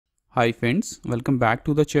Hi friends, welcome back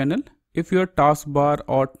to the channel. If your taskbar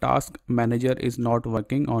or task manager is not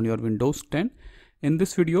working on your Windows 10, in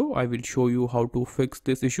this video I will show you how to fix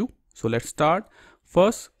this issue. So let's start.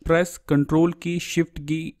 First, press Ctrl key, Shift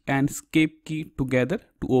key and Escape key together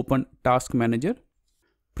to open Task Manager.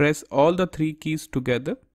 Press all the three keys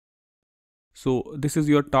together. So this is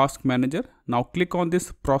your Task Manager. Now click on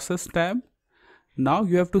this Process tab. Now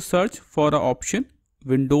you have to search for an option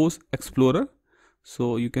Windows Explorer.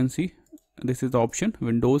 So you can see this is the option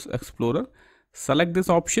Windows Explorer. Select this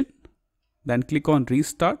option, then click on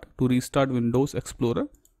Restart to restart Windows Explorer.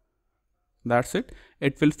 That's it.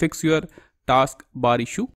 It will fix your taskbar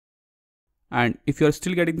issue. And if you are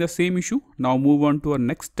still getting the same issue, now move on to our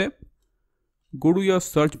next step. Go to your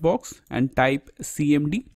search box and type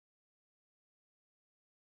CMD.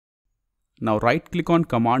 Now right click on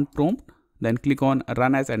Command Prompt, then click on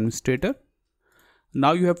Run as Administrator.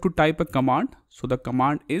 Now you have to type a command. So the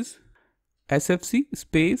command is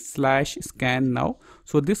sfc/scan now.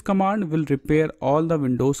 So this command will repair all the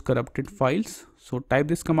Windows corrupted files. So type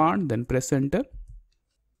this command, then press enter.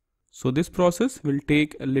 So this process will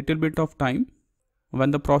take a little bit of time.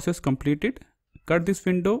 When the process completed, cut this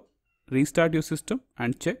window, restart your system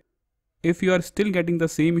and check. If you are still getting the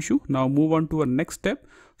same issue, now move on to our next step.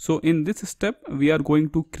 So in this step, we are going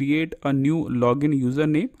to create a new login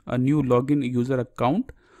username, a new login user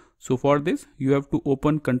account. So for this, you have to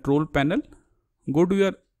open Control Panel, go to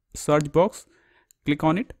your search box, click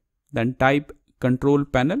on it, then type Control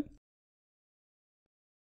Panel.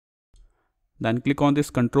 Then click on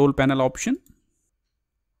this Control Panel option.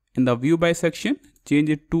 In the View By section, change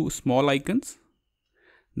it to small icons.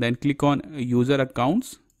 Then click on User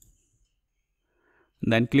Accounts.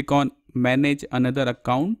 Then click on Manage Another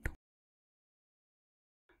Account.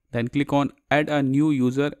 Then click on Add a New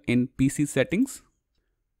User in PC Settings.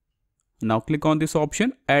 Now click on this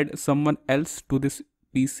option, Add Someone Else to this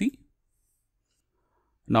PC.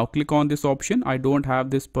 Now click on this option, I don't have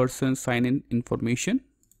this person's sign-in information.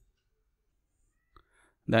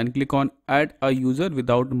 Then click on Add a User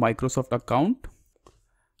without Microsoft account.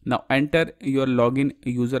 Now enter your login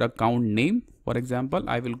user account name. For example,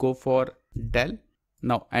 I will go for Dell.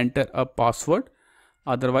 Now enter a password,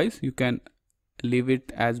 otherwise you can leave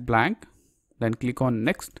it as blank. Then click on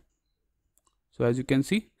Next. So as you can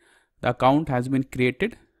see, the account has been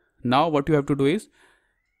created. Now what you have to do is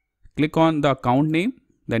click on the account name,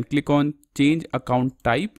 then click on Change Account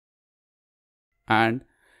Type, and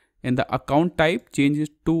in the account type change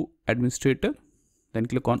it to Administrator. Then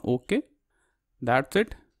click on OK. That's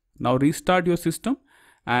it. Now restart your system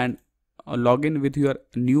and log in with your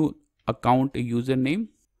new account username.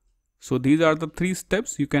 So these are the three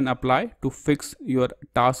steps you can apply to fix your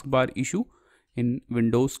taskbar issue in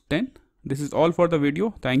Windows 10. This is all for the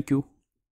video. Thank you.